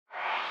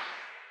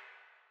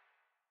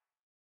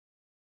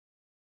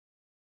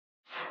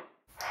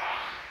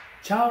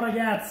Ciao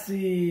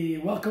ragazzi,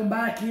 welcome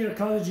back here,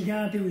 Claudio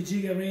Giganti with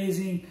Giga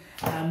Racing,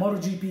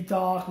 MotoGP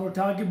Talk. We're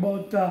talking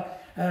about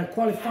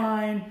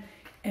qualifying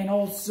and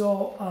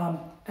also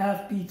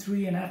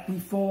FP3 and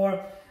FP4.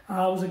 It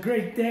was a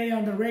great day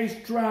on the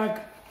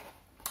racetrack.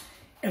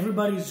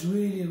 Everybody's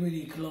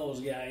really close,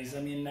 guys.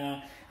 I mean,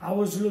 I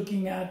was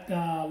looking at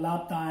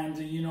lap times,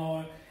 and you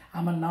know,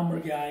 I'm a number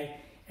guy.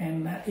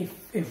 And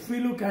if we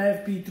look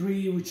at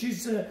FP3, which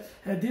is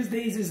these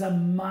days is a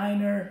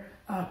minor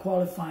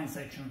qualifying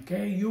section,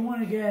 okay? You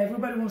want to get,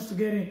 everybody wants to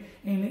get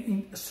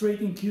in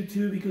straight in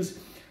Q2 because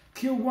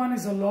Q1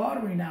 is a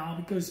lottery now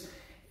because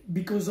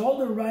all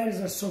the riders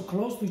are so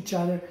close to each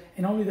other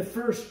and only the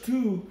first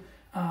two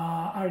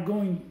are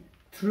going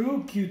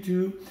through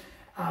Q2.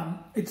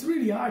 It's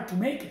really hard to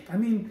make it. I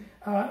mean,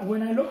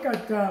 when I look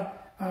at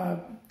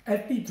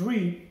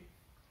FP3,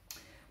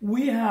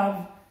 we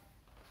have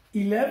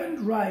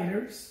 11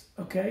 riders,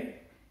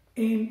 okay,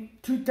 in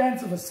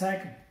 0.2 of a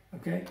second,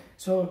 okay?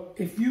 So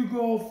if you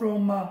go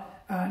from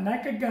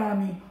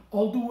Nakagami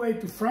all the way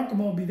to Franco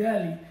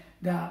Morbidelli,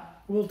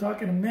 that we'll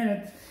talk in a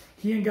minute,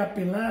 he ended up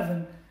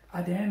 11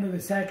 at the end of the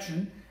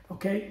section,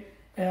 okay?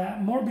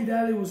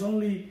 Morbidelli was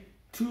only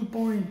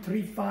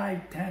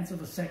 2.35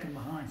 of a second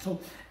behind.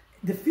 So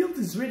the field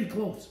is really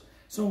close.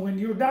 So when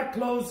you're that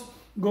close,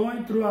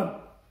 going through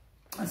a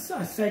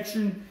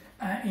section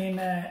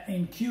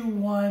in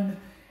Q1,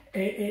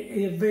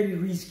 it's very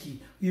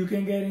risky. You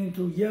can get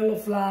into yellow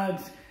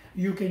flags.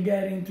 You can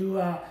get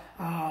into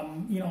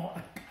you know,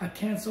 a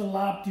cancel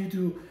lap due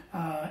to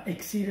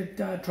exceeded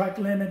track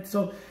limit.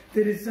 So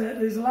there's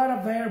a lot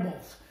of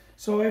variables.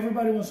 So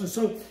everybody wants to.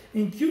 So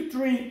in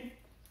Q3,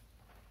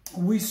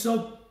 we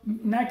saw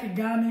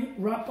Nakagami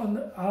up on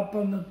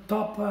the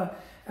top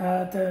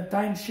the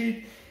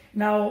timesheet.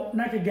 Now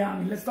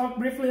Nakagami. Let's talk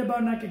briefly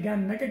about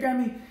Nakagami.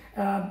 Nakagami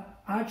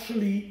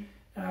actually,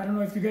 I don't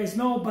know if you guys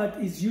know,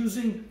 but is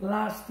using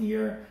last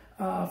year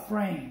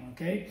frame,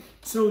 okay?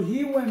 So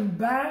he went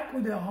back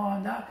with the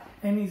Honda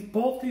and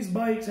both his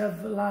bikes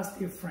have last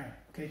year frame,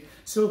 okay?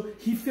 So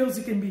he feels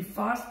he can be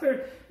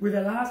faster with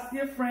a last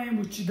year frame,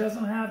 which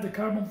doesn't have the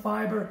carbon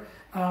fiber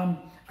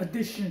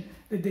addition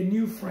that the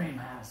new frame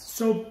has.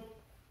 So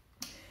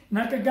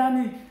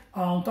Nakagami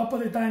on top of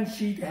the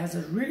timesheet has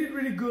a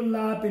really good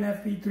lap in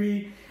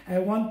FP3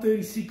 at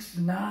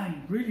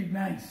 136.9, really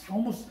nice,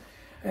 almost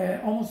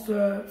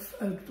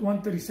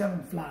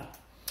 137 flat.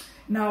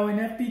 Now in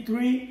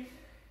FP3,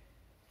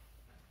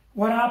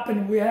 what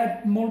happened? We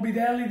had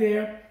Morbidelli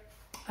there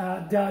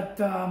that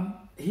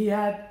he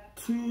had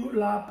 2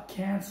 lap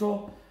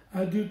cancel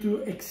due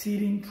to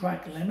exceeding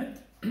track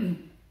limit.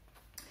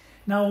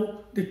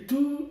 Now the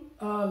 2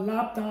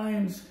 lap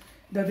times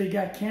that they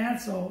got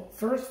canceled,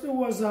 first there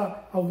was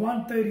a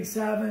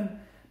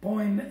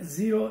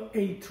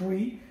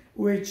 137.083,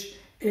 which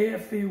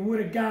if he would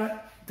have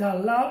got the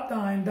lap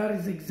time, that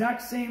is the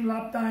exact same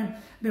lap time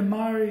that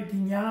Mario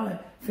Guignale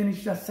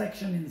finished that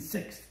section in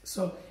 6th.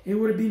 So it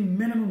would have been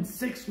minimum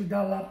 6 with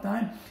that lap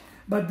time.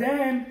 But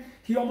then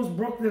he almost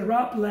broke the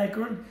lap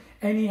record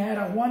and he had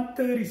a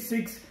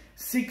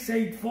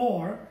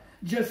 136.684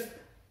 just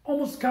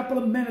almost a couple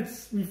of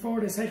minutes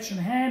before the section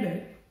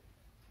ended,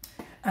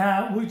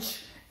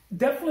 which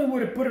definitely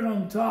would have put it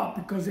on top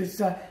because it's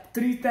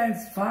 3/10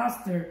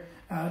 faster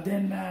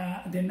than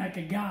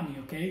Nakagami,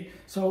 okay?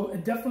 So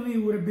it definitely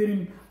would have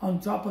been on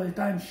top of the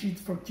timesheet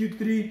for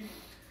Q3.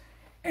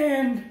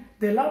 And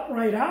the lap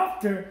right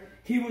after,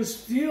 he was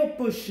still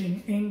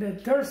pushing in the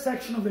 3rd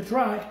section of the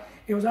track.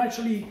 It was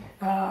actually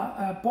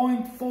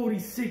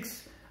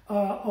 0.46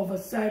 of a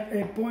sec,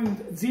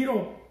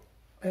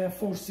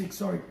 0.046,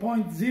 sorry,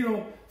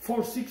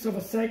 0.046 of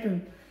a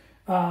second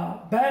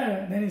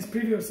better than his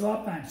previous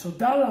lap time. So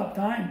that lap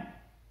time,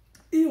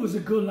 it was a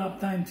good lap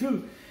time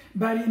too.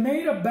 But he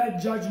made a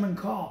bad judgment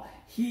call.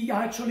 He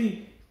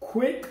actually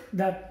quit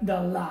that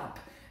lap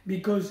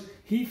because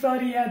he thought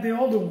he had the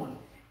other one.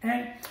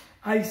 And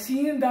I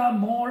see that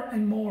more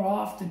and more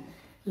often.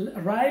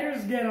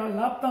 Riders get a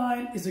lap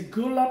time, it's a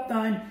good lap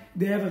time,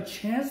 they have a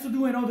chance to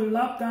do another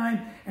lap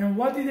time, and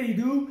what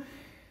do?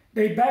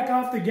 They back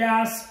off the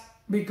gas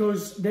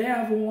because they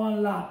have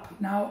 1 lap.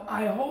 Now,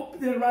 I hope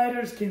the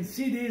riders can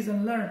see this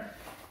and learn.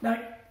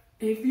 Like,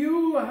 if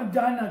you have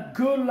done a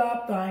good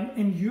lap time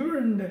and you're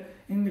in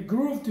the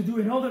groove to do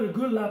another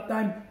good lap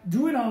time,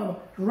 do another one,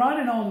 run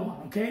another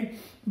one, okay?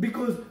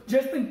 Because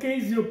just in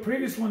case your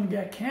previous one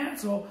get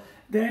canceled,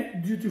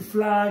 then due to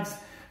flags,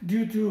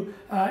 due to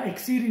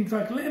exceeding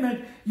track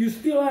limit, you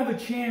still have a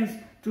chance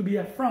to be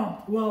up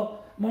front.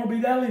 Well,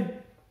 Morbidelli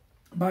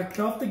backed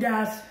off the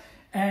gas,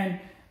 and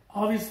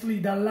obviously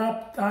the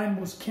lap time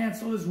was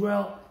canceled as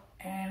well,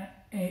 and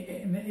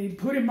it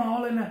put him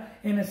all in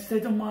a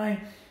state of mind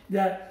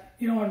that,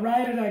 you know, a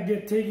rider that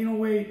get taken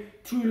away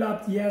 2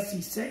 laps, yes,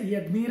 he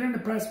admitted in the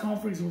press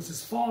conference it was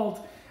his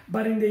fault,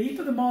 but in the heat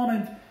of the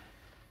moment,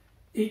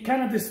 it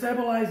kind of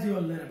destabilized you a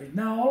little bit.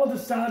 Now, all of a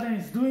sudden,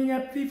 it's doing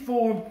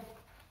FP4.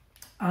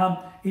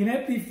 In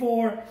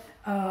FP4,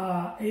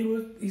 it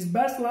was his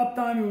best lap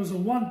time. It was a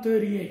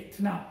 138.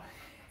 Now,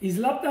 His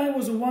lap time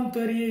was a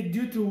 1:38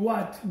 due to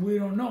what? We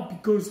don't know,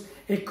 because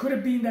it could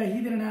have been that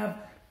he didn't have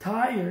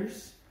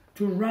tires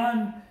to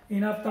run,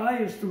 enough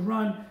tires to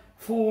run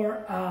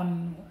for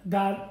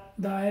the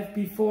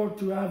FP4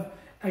 to have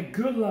a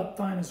good lap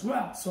time as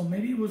well. So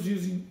maybe he was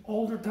using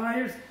older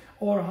tires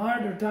or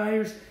harder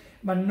tires,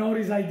 but not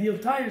his ideal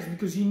tires,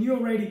 because he knew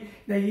already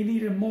that he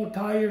needed more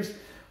tires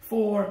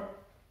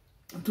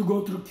to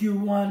go through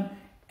Q1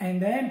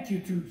 and then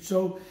Q2.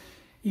 So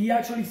he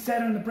actually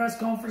said in the press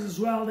conference as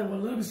well, they were a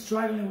little bit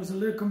struggling. It was a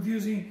little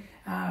confusing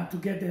to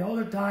get the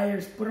other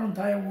tires, put on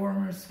tire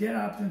warmers, get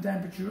up to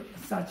temperature,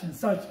 such and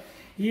such.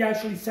 He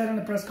actually said in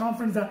the press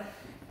conference that,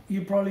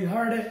 you probably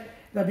heard it,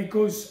 that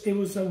because it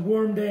was a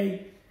warm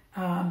day,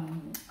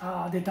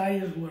 the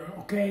tires were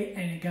okay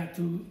and it got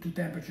to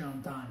temperature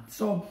on time.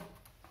 So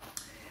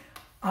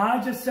I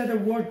just said the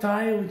word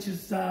tire, which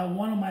is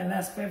one of my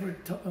last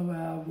favorite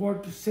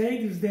word to say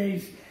these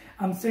days.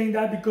 I'm saying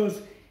that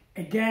because,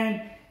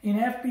 again, in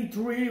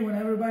FP3, when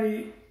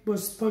everybody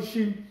was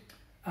pushing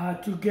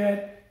to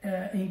get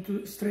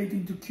straight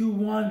into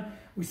Q1,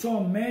 we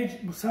saw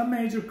some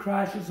major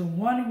crashes, and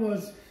one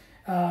was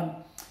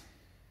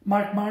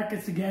Marc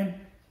Marquez again.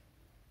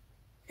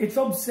 It's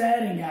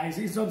upsetting, guys.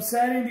 It's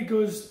upsetting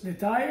because the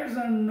tires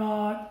are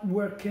not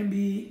where it can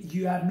be.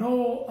 You have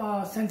no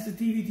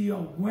sensitivity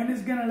of when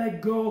it's gonna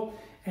let go,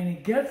 and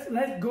it gets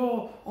let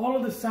go all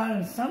of a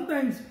sudden.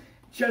 Sometimes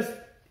just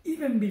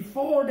even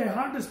before the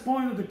hardest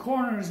point of the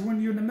corner is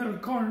when you're in the middle of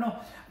the corner. No,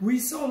 we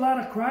saw a lot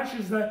of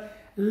crashes that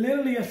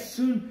literally as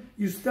soon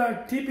you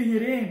start tipping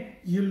it in,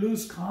 you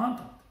lose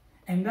contact.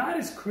 And that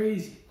is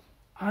crazy.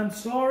 I'm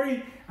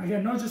sorry, I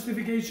got no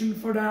justification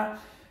for that.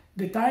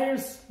 The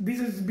tires, this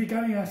is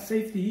becoming a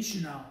safety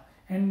issue now.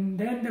 And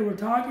then they were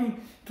talking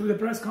to the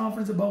press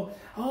conference about,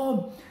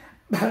 you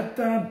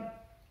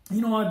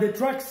know, the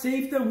track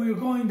safe that we were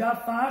going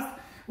that fast.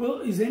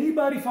 Well, is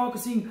anybody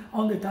focusing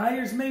on the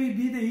tires? Maybe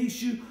be the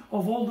issue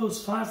of all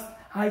those fast,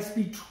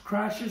 high-speed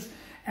crashes.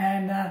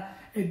 And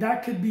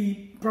that could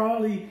be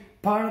probably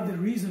part of the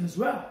reason as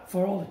well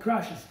for all the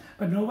crashes.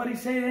 But nobody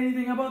said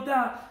anything about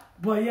that.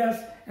 But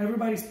yes,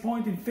 everybody's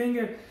pointing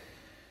finger.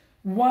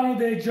 One of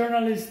the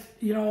journalists,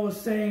 you know, was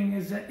saying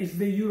is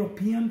the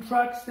European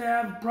trucks that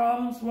have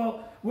problems.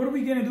 Well, what are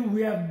we going to do?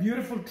 We have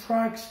beautiful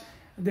trucks.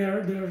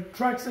 Their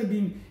trucks have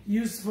been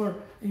used for,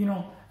 you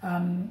know,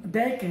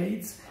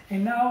 decades,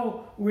 and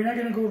now we're not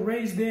going to go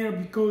race there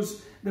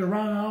because the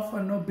runoff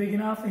are not big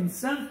enough. In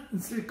some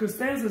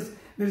circumstances,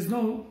 there's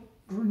no,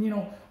 you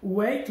know,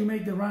 way to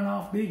make the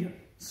runoff bigger.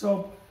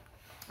 So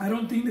I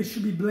don't think they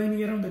should be blaming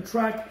it on the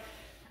track.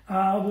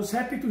 I was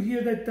happy to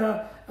hear that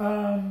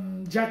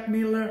Jack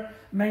Miller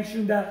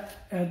mentioned that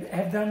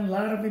have done a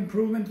lot of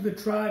improvement to the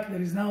track.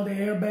 There is now the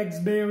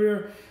airbags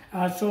barrier,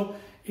 so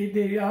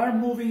they are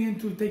moving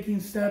into taking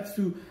steps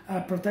to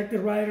protect the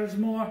riders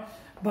more.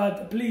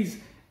 But please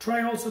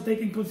try also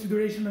taking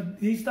consideration of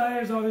these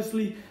tires.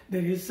 Obviously,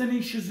 there is some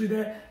issues with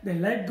it. They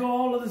let go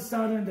all of a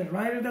sudden. The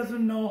rider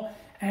doesn't know.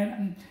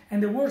 And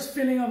the worst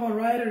feeling of a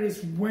rider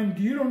is when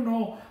you don't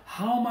know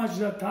how much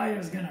that tire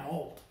is going to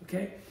hold,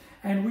 okay?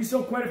 And we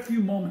saw quite a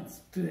few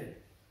moments today.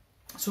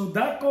 So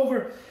that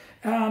covered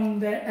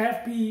the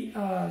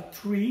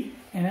FP3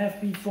 and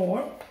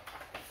FP4.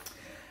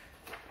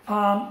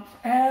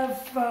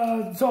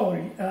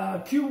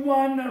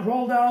 Q1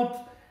 rolled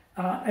out.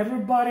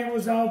 Everybody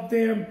was out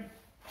there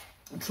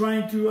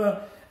trying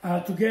to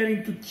get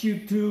into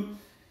Q2.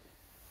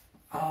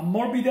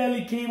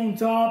 Morbidelli came on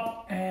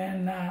top,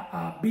 and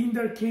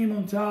Binder came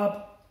on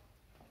top.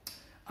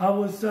 I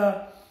was,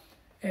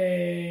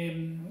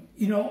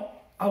 you know,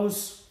 I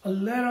was a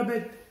little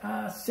bit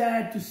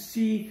sad to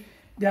see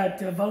that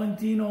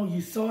Valentino,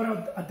 you saw it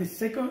at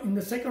in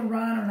the second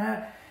round on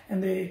that,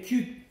 and the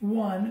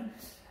Q1,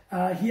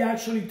 he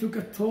actually took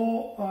a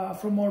toll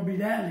from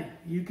Morbidelli.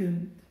 You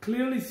can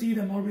clearly see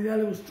that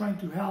Morbidelli was trying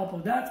to help.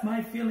 Well, that's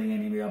my feeling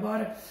anyway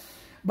about it.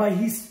 But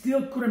he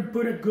still couldn't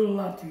put a good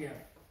lap together.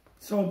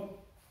 So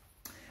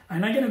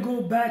I'm not going to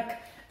go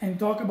back and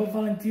talk about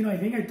Valentino. I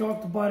think I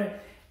talked about it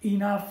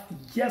enough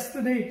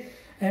yesterday.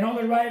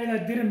 Another rider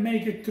that didn't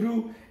make it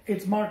through,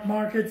 it's Marc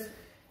Marquez.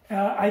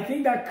 I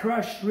think that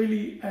crash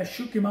really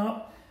shook him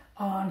up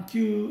on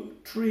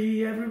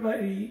Q3.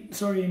 Everybody,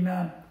 sorry, in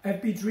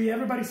FP3,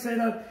 everybody said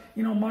that,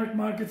 you know, Marc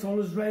Marquez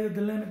always right at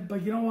the limit.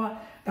 But you know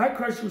what? That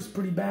crash was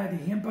pretty bad.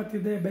 He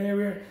impacted the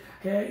barrier.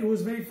 It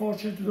was very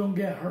fortunate to don't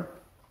get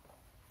hurt.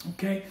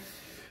 Okay.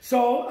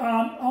 So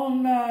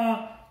on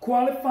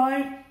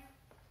qualifying,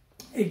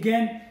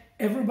 again,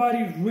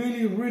 everybody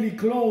really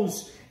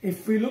close.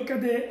 If we look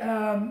at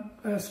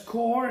the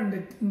score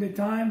and the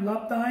time,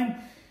 lap time,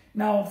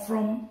 now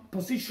from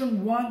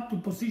position 1 to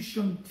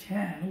position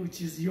 10,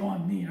 which is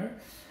Johan Mir,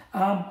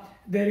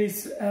 there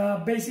is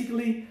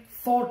basically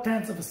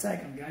 0.4 of a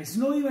second, guys.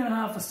 Not even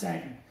half a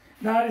second.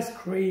 That is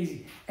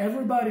crazy.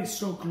 Everybody's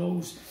so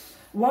close.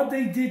 What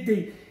they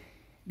did,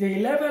 they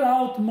level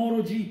out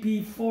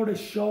MotoGP for the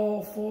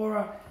show,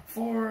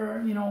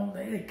 for you know,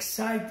 the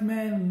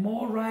excitement.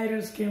 More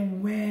riders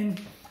can win,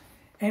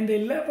 and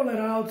they level it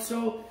out.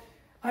 So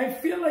I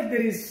feel like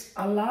there is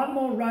a lot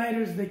more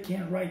riders that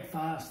can ride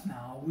fast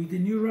now. With the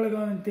new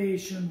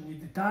regulation,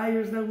 with the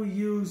tires that we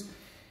use,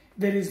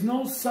 there is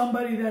no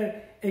somebody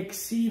that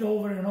exceed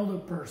over another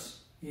person.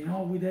 You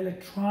know, with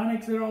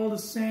electronics, they're all the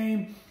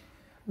same.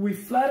 We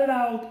flatted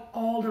out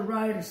all the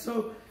riders.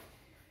 So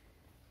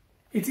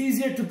it's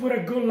easier to put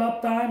a good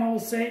lap time, I will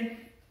say.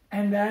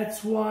 And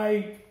that's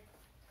why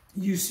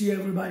you see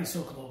everybody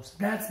so close.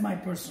 That's my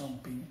personal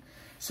opinion.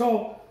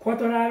 So,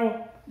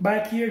 Quartararo,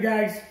 back here,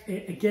 guys.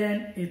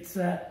 Again, it's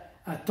a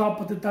top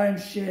of the time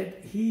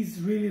shit.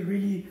 He's really,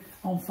 really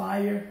on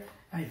fire.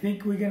 I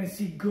think we're going to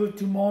see good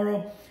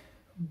tomorrow.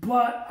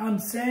 But I'm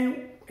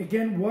saying,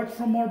 again, watch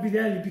from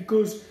Morbidelli,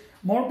 because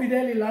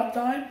Morbidelli lap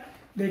time,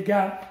 they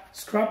got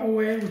scrap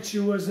away, which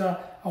was a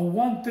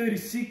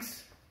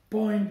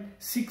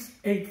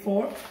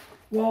 136.684.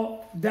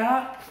 Well,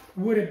 that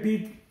would have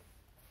beat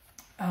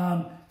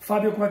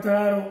Fabio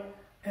Quartararo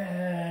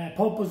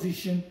pole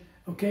position,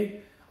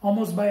 okay,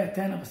 almost by a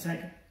 10 of a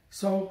second.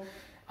 So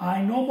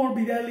I know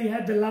Morbidelli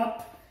had the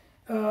lap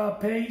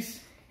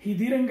pace. He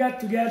didn't get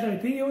together. I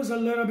think it was a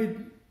little bit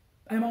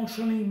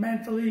emotionally,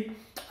 mentally,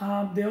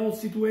 the whole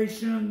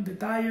situation, the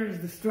tires,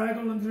 the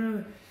struggle,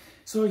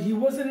 so he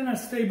wasn't in a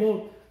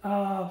stable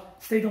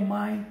state of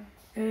mind.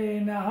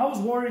 And I was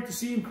worried to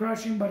see him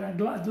crashing, but I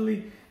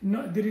gladly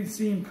didn't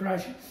see him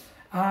crashing.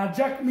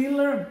 Jack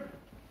Miller,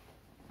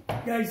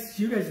 guys,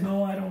 you guys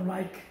know I don't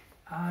like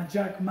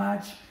Jack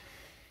much.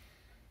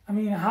 I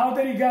mean, how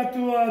did he get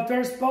to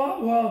third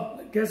spot?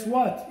 Well, guess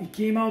what? He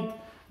came out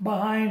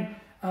behind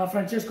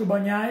Francesco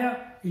Bagnaia.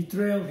 He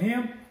trailed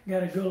him,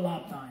 got a good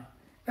lap time.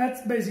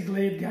 That's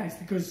basically it, guys,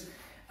 because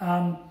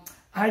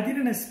I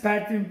didn't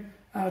expect him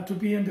to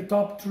be in the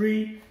top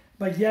 3.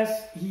 But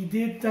yes, he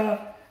did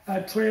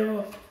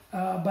trail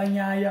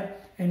Bagnaia,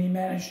 and he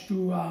managed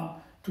to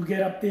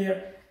get up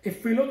there.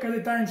 If we look at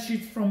the time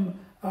sheets from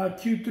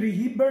Q3,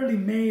 he barely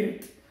made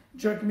it,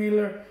 Jack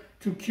Miller,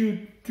 to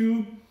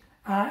Q2.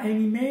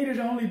 And he made it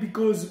only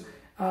because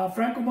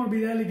Franco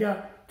Morbidelli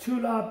got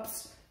 2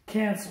 laps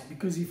canceled.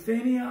 Because if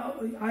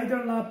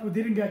either lap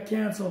didn't get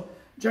canceled,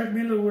 Jack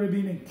Miller would have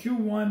been in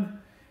Q1,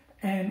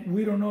 and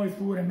we don't know if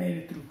he would have made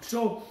it through.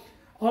 So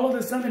all of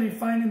a sudden, he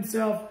find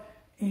himself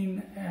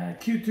in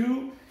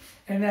Q2.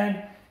 And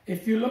then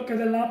if you look at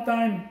the lap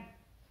time,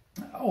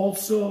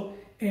 also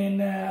in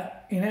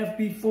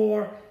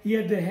FP4, he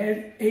had the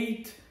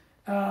 8th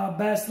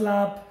best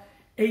lap,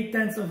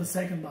 0.8 of a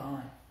second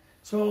behind.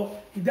 So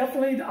he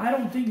definitely, I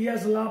don't think he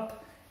has a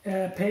lap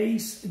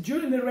pace.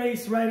 During the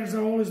race, riders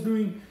are always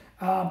doing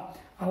a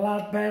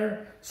lot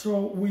better.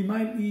 So we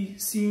might be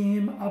seeing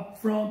him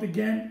up front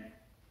again.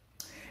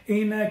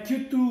 In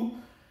Q2,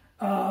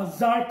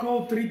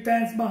 Zarco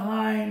 0.3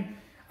 behind.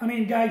 I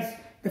mean, guys,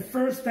 the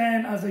first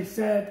 10, as I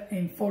said,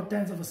 in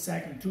 0.4 of a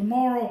second.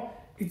 Tomorrow,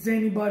 it's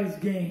anybody's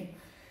game.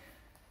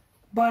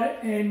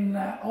 But in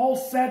all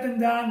said and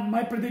done,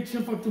 my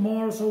prediction for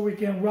tomorrow, so we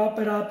can wrap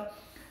it up.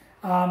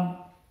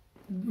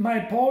 My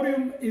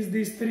podium is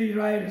these 3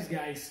 riders,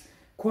 guys.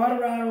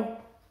 Quartararo,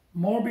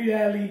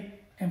 Morbidelli,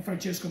 and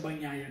Francesco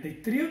Bagnaia. The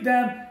 3 of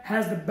them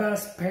has the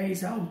best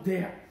pace out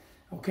there,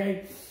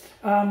 okay?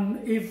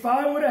 If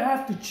I would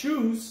have to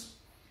choose,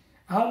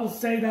 I will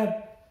say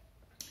that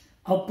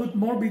I'll put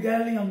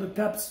Morbidelli on the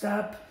top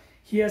step.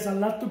 He has a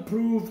lot to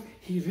prove.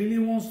 He really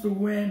wants to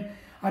win.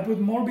 I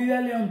put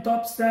Morbidelli on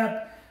top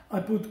step.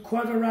 I put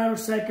Quartararo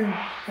second,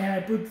 and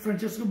I put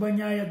Francesco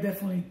Bagnaia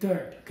definitely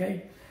third,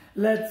 okay?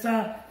 Let's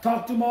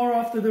talk tomorrow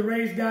after the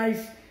race,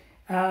 guys.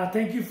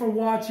 Thank you for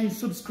watching.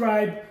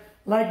 Subscribe,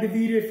 like the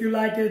video if you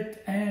like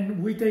it,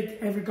 and we take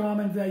every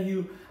comment that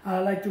you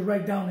like to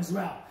write down as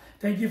well.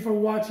 Thank you for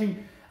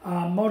watching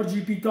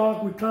MotoGP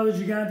Talk with Claudio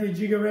Giganti and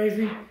Giga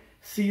Racing.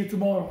 See you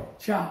tomorrow.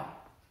 Ciao.